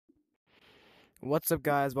What's up,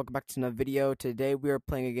 guys? Welcome back to another video. Today we are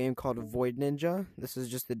playing a game called Void Ninja. This is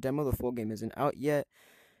just the demo. The full game isn't out yet,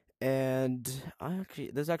 and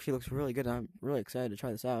this actually looks really good. I'm really excited to try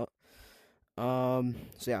this out. So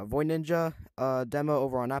yeah, Void Ninja demo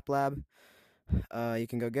over on Applab. You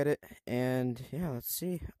can go get it, and yeah, let's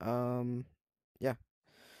see. Yeah,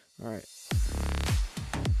 all right.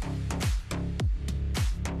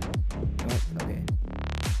 Oh, okay.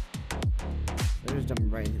 We're just jumping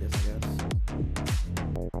right into this, I guess.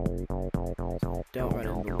 Don't run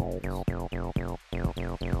into the walls.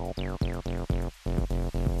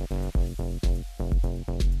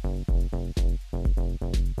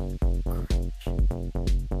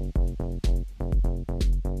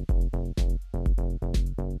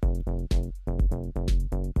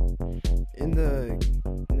 In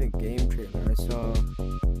the game trailer, I saw.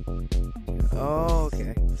 Oh,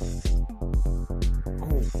 okay.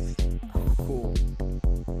 Oh, cool.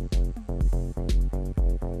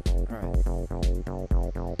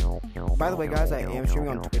 By the way, guys, I am streaming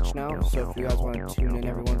on Twitch now, so if you guys want to tune in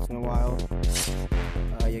every once in a while,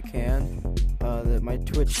 you can. My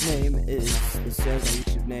Twitch name is the same as my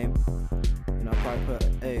YouTube name, and I'll probably put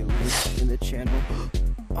a link in the channel.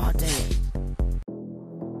 Oh, dang it.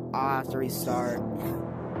 I have to restart.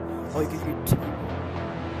 Oh, you can do.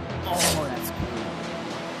 Oh, that's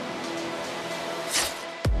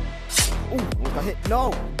cool. Ooh, almost got hit.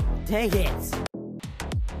 No! Dang it!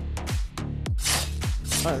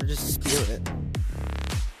 Oh, just spear it.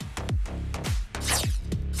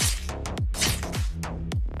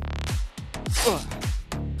 Ugh.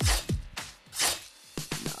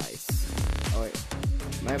 Nice. Oh wait,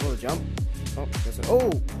 am I able to jump? Oh, guess so.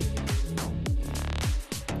 Oh.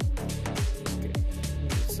 Okay.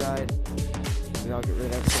 This side. Maybe I'll get rid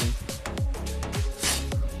of everything.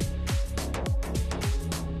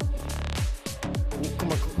 Ooh,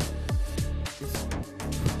 come on, come on.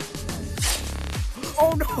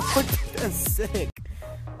 Oh no! That's sick.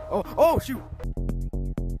 Oh shoot!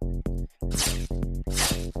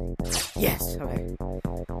 Yes. Okay.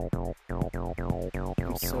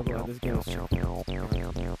 I'm so glad this game is chopping.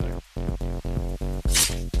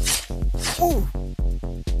 Ooh!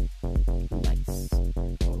 Nice.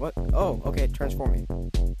 Oh, what? Oh, okay. Transforming.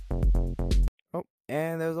 Oh,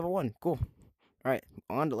 and there's level 1. Cool. All right,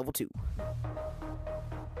 on to level 2.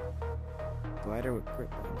 Glider with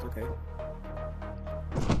grip lines. Okay.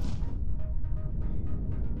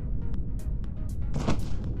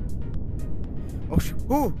 Oh shoot!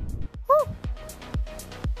 Ooh! Woo!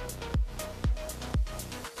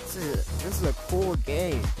 This is a cool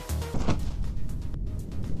game.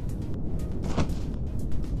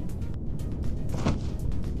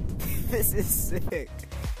 This is sick.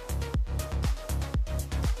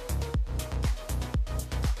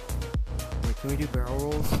 Wait, can we do barrel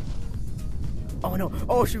rolls? Oh no!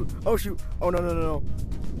 Oh shoot! Oh shoot! Oh no!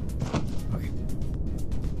 Okay.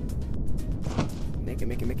 Make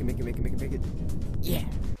it. Yeah.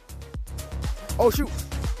 Oh shoot!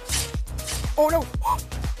 Oh no!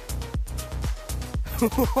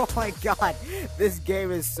 Oh my god! This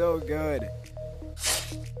game is so good.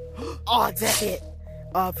 Oh dang it!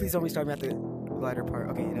 Oh, please don't restart me at the glider part.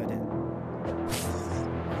 Okay, no, it didn't.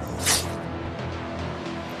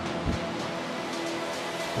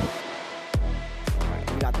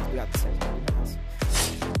 Alright, we got this.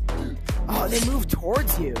 Oh, they move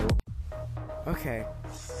towards you. Okay.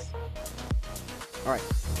 Alright,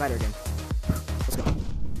 glider again. Let's go.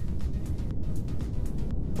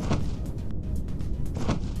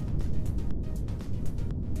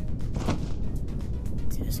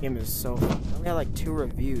 Dude, this game is so fun. I only have like 2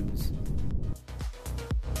 reviews.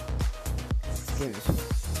 This game is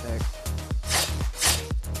sick.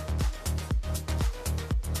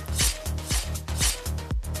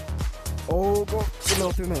 Oh, go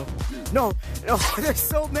through the middle. No, there's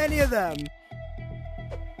so many of them.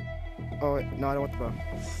 Oh, wait, no, I don't want the bow.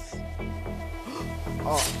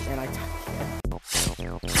 Oh, and I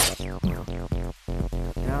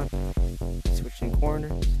down, switching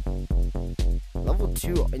corners. Level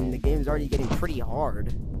 2 in the game is already getting pretty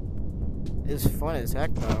hard. It's fun as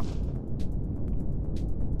heck, though.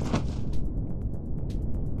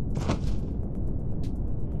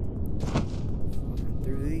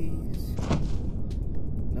 Through these.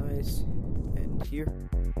 Nice. And here.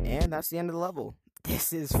 And that's the end of the level.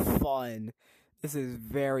 This is fun. This is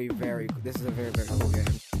very, very cool. This is a very, very cool game.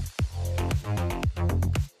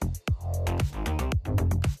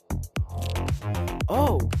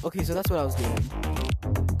 Oh, okay, so that's what I was doing.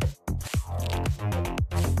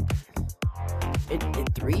 It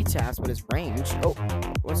 3 taps, but it's ranged. Oh,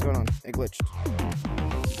 what's going on? It glitched.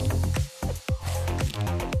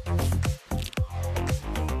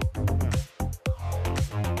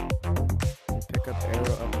 backup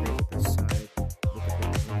arrow upgrade with the side.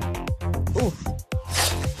 Ooh.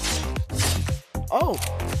 Oh,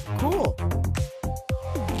 cool.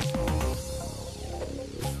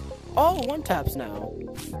 Oh, one taps now.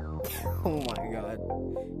 Oh my god.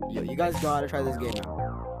 Yo, you guys gotta try this game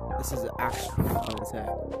out. This is actually fun as heck.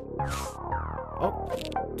 Oh,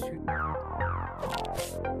 two. Oh.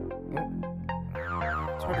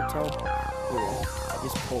 It's hard to tell. Oh,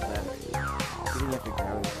 just pull back. You didn't have to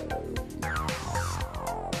grab it.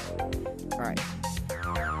 Alright.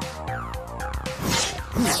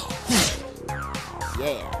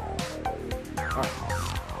 Yeah. Alright.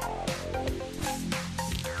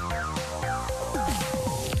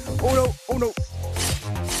 Oh no! Oh no!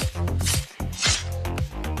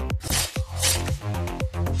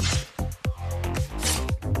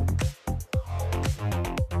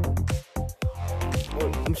 Oh,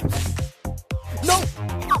 I'm sure. No!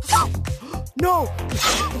 No!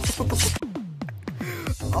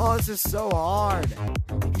 Oh, this is so hard.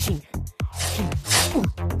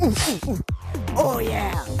 Oh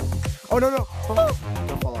yeah! Oh no no! Oh.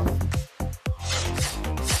 Don't fall off.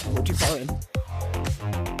 Would you fall in?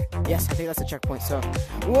 Yes, I think that's a checkpoint, so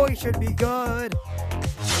we should be good.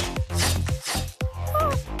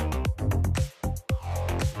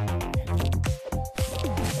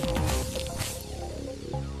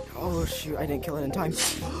 Oh shoot, I didn't kill it in time.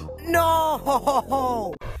 No!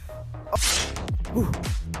 Oh. Ooh.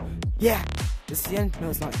 Yeah, this is the end? No,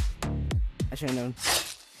 it's not. I should have known.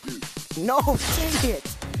 No, dang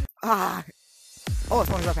it! Ah! Oh, it's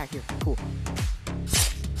one right back here. Cool.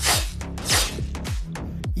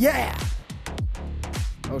 Yeah!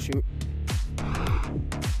 Oh shoot.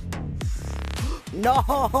 No!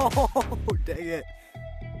 Dang it.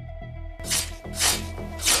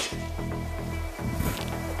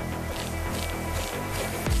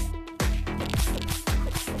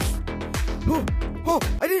 Oh,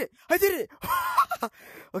 I did it! I did it!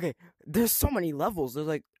 Okay, there's so many levels. There's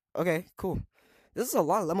like, okay, cool. This is a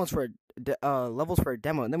lot of levels for a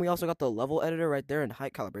demo, and then we also got the level editor right there and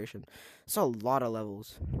height calibration. It's a lot of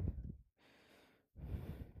levels.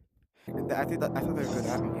 I think they're good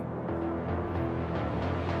at me.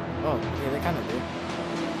 Oh, yeah, they kind of do.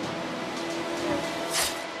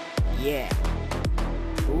 Yeah.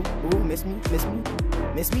 Ooh, miss me.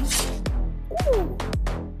 Ooh.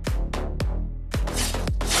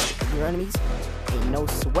 Your enemies ain't no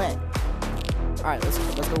sweat. All right, let's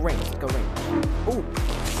go range. Ooh.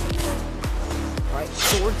 All right,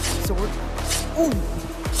 sword. Ooh.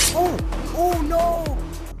 Oh no.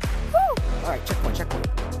 Woo. All right, checkpoint.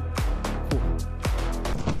 Cool.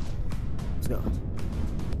 Let's go.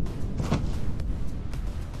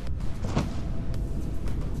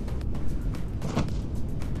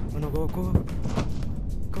 Oh no,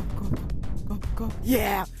 go.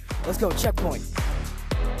 Yeah. Let's go, checkpoint.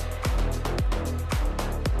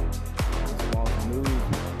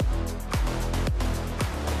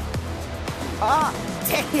 Ah,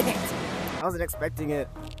 dang it! I wasn't expecting it.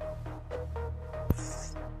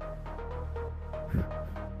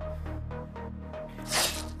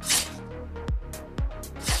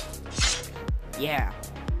 Yeah.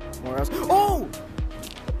 More arrows. Oh!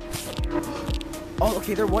 Oh,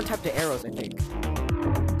 okay, they're one type to arrows, I think.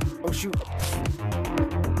 Oh, shoot.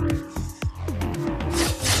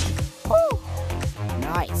 Oh!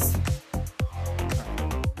 Nice.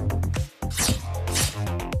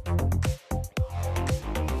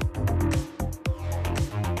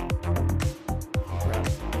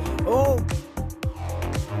 Oh!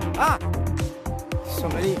 Ah! So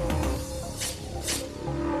many.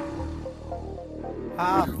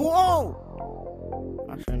 Ah! Whoa!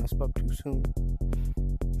 I shouldn't have spoke too soon.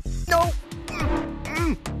 No!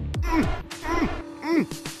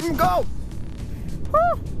 Go! Woo!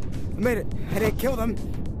 I made it. I didn't kill them,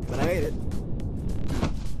 but I made it.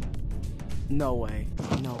 No way.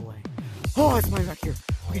 Oh, it's mine back here.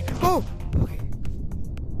 Okay. Oh! Okay.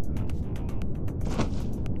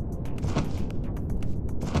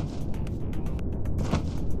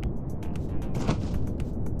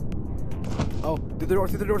 Oh, through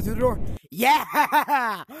the door. Yeah!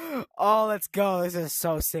 Oh, let's go. This is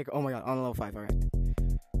so sick. Oh my god, on level 5, alright.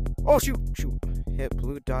 Oh, shoot. Hit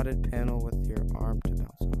blue dotted panel with your arm to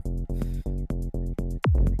bounce off.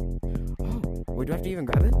 Oh, wait, do I have to even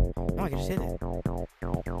grab it? No, I can just hit it.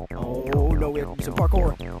 Oh, no, we have to do some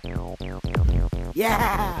parkour.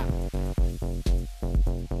 Yeah!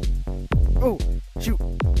 Oh, shoot.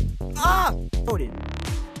 Ah! Oh, it did.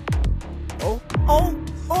 Oh!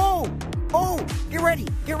 Get ready!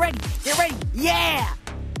 Yeah!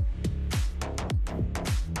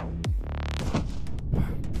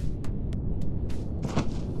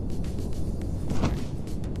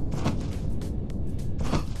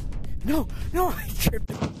 No, I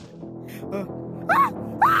tripped.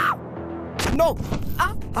 No!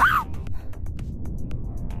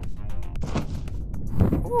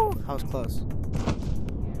 Ooh, that was close.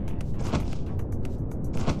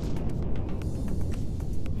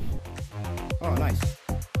 Oh, nice.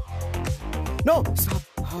 No! Stop!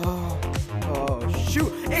 Oh,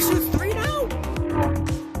 shoot! It shoots 3 now!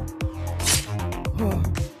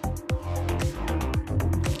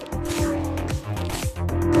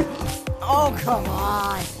 Oh, come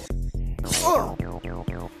on!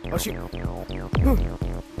 Oh, shoot.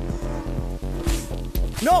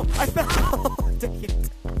 No! I fell! Dang it.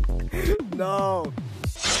 No!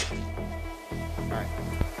 Alright.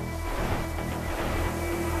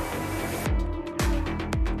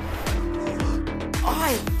 Oh,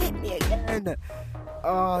 it hit me again!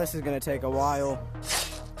 Oh, this is gonna take a while.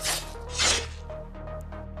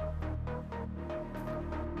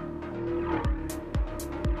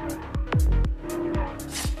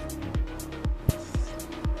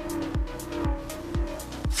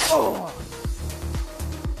 Oh!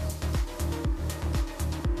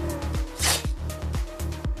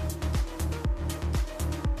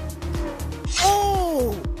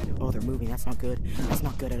 Oh! Oh, they're moving. That's not good. That's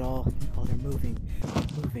not good at all. Oh, they're moving.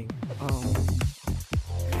 Moving. Oh.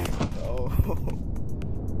 Oh.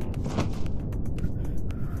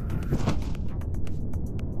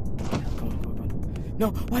 Come on. No!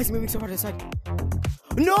 Why is it moving so hard to the side?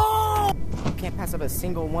 No! You can't pass up a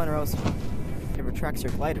single one or else it retracts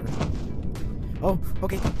your glider. Oh,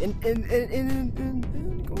 okay. In.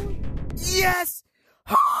 Go on. Yes!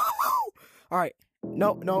 Alright.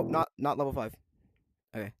 No, not level 5.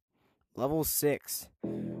 Okay. Level 6.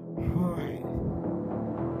 Alright.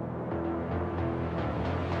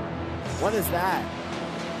 What is that?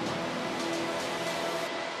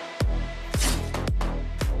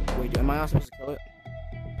 Wait, am I not supposed to kill it?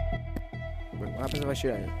 Wait, what happens if I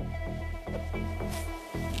shoot at it?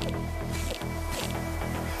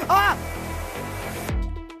 Ah!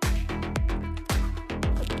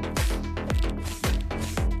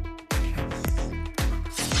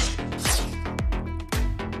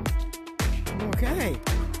 Okay.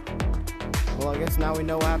 Well, I guess now we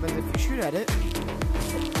know what happens if you shoot at it.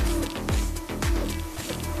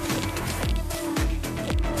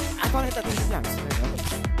 I thought I hit that thing 2 times. There you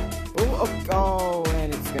go. Oh,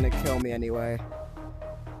 and it's gonna kill me anyway.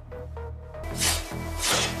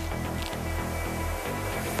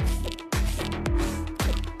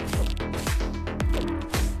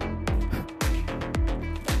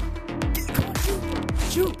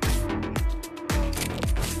 Shoot!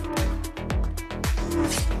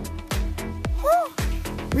 Oh,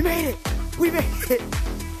 we made it! We made it!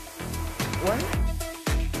 What?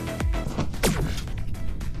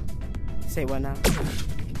 Say what now?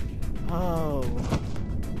 Oh.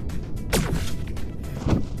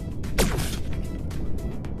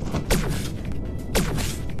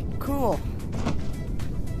 Cool.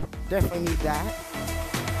 Definitely need that.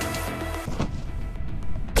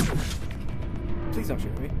 Please don't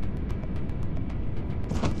shoot me.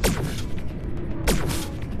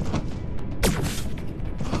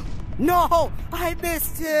 No! I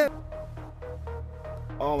missed him!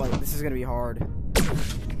 Oh my, this is gonna be hard.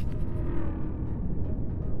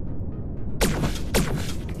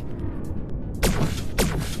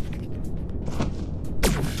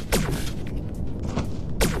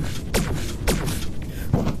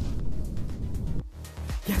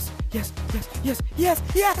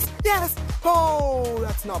 Yes! Oh,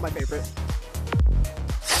 that's not my favorite.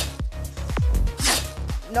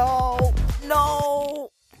 No!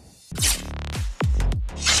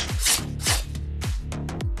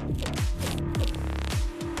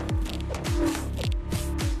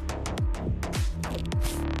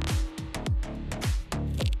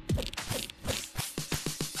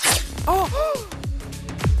 Oh!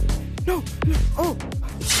 No! Oh!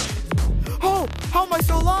 Oh! How am I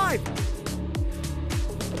still alive?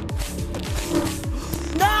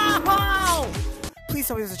 No! Please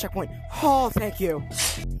tell me there's a checkpoint. Oh, thank you.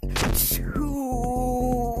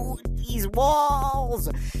 These walls!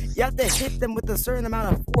 You have to hit them with a certain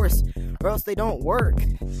amount of force, or else they don't work.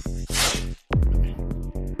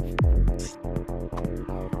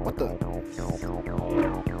 What the?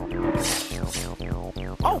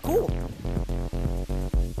 Oh, cool!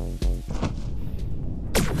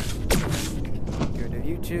 Good of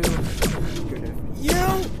you two. Good of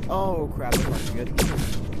you! Oh, crap, that's not good.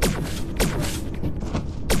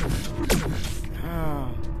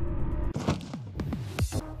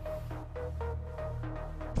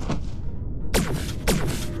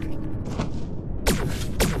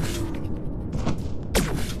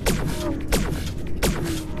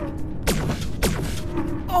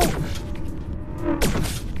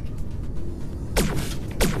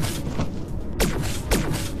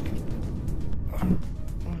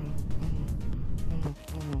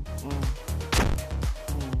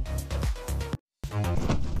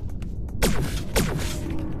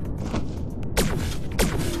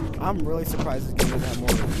 really surprised this game doesn't have more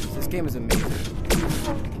reviews. This game is amazing.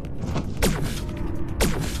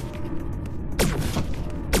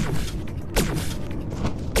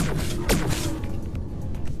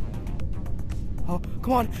 Oh,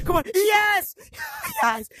 come on, come on. Yes!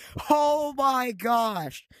 Yes! Oh my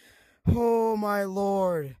gosh. Oh my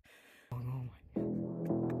lord. Oh my.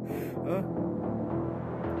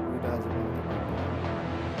 Who does it?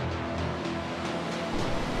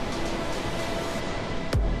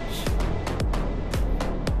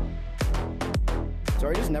 So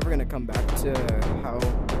are you just never gonna come back to how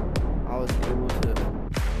I was able to...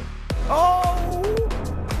 Oh!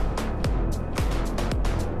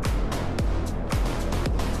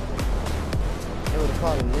 It would have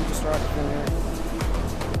caught a ninja strike in there.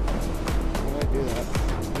 How do I do that?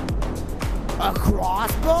 A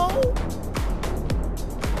crossbow?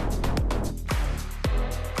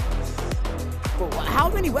 But how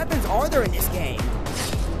many weapons are there in this game?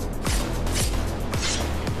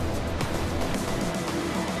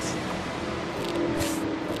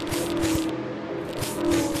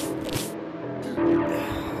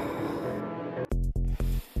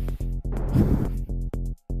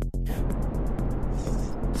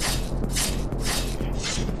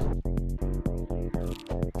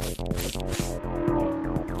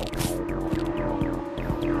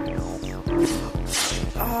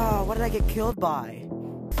 Oh, what did I get killed by?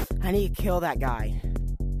 I need to kill that guy.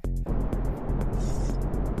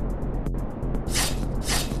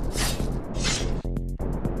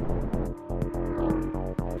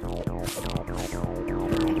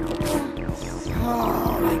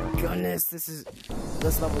 Oh my goodness, this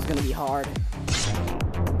level's gonna be hard.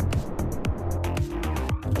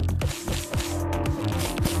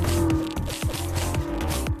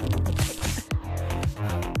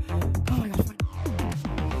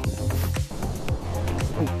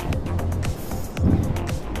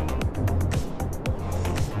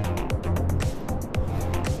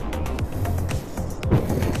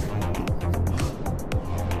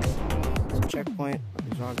 Checkpoint,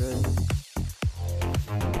 it's all good.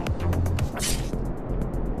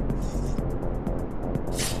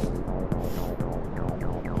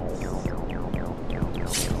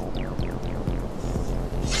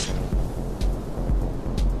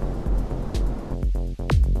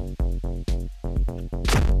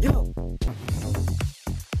 Yo!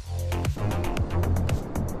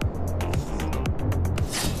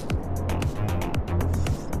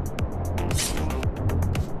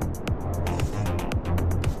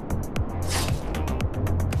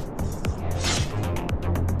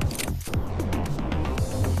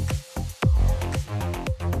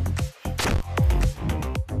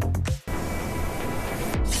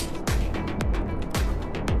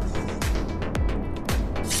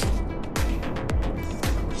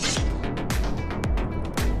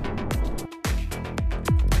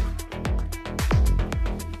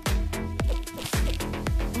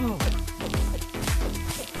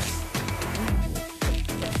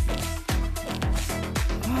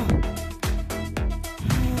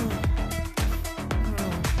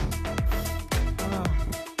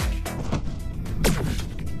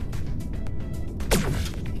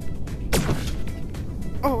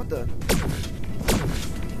 Oh, what the?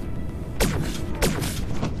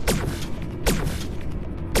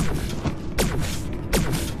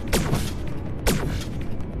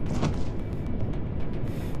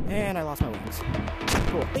 And I lost my wings.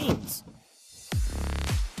 Cool. Beans!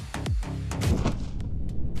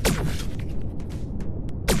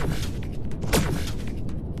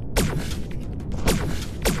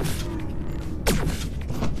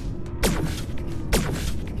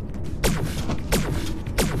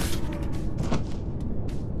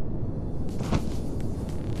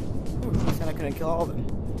 I couldn't kill all of them.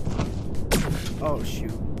 Oh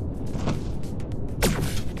shoot.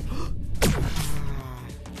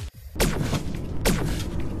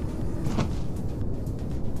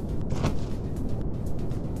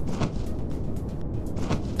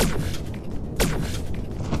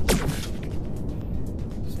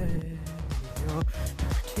 Save your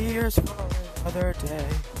tears for another day.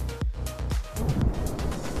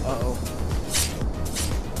 Uh-oh.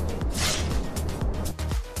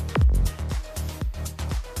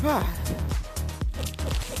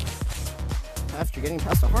 After getting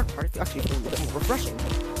past the hard part, it actually feels a little bit more refreshing.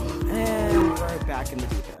 And we're back in the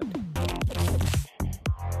deep end.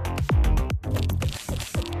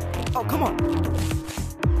 Oh, come on!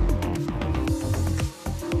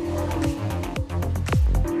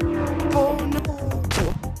 Oh, no!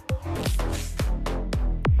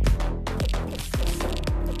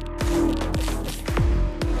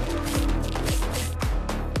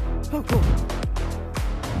 Oh, cool.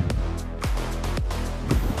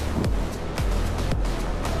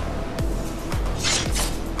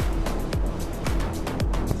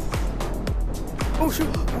 Oh shoot!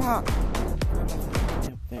 Ah.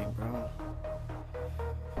 Damn thing, bro.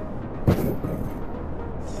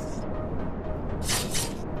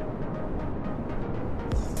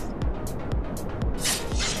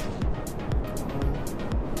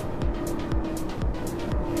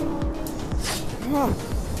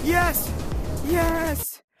 Oh, yes!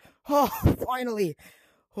 Yes! Oh, finally!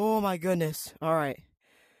 Oh my goodness. Alright.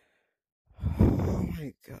 Oh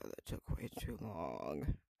my god, that took way too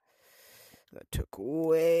long. That took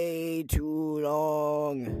way too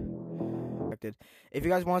long. If you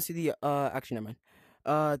guys want to see the, actually, never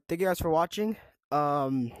mind. Thank you guys for watching.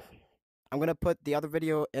 I'm gonna put the other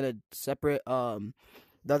video in a separate, the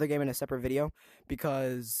other game in a separate video,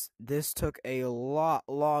 because this took a lot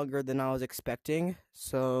longer than I was expecting,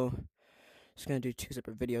 so just gonna do 2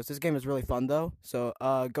 separate videos. This game is really fun though, so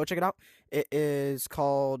go check it out. It is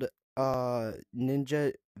called Void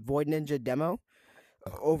Ninja Demo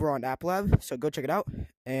over on Applab, so go check it out,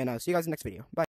 and I'll see you guys in the next video. Bye.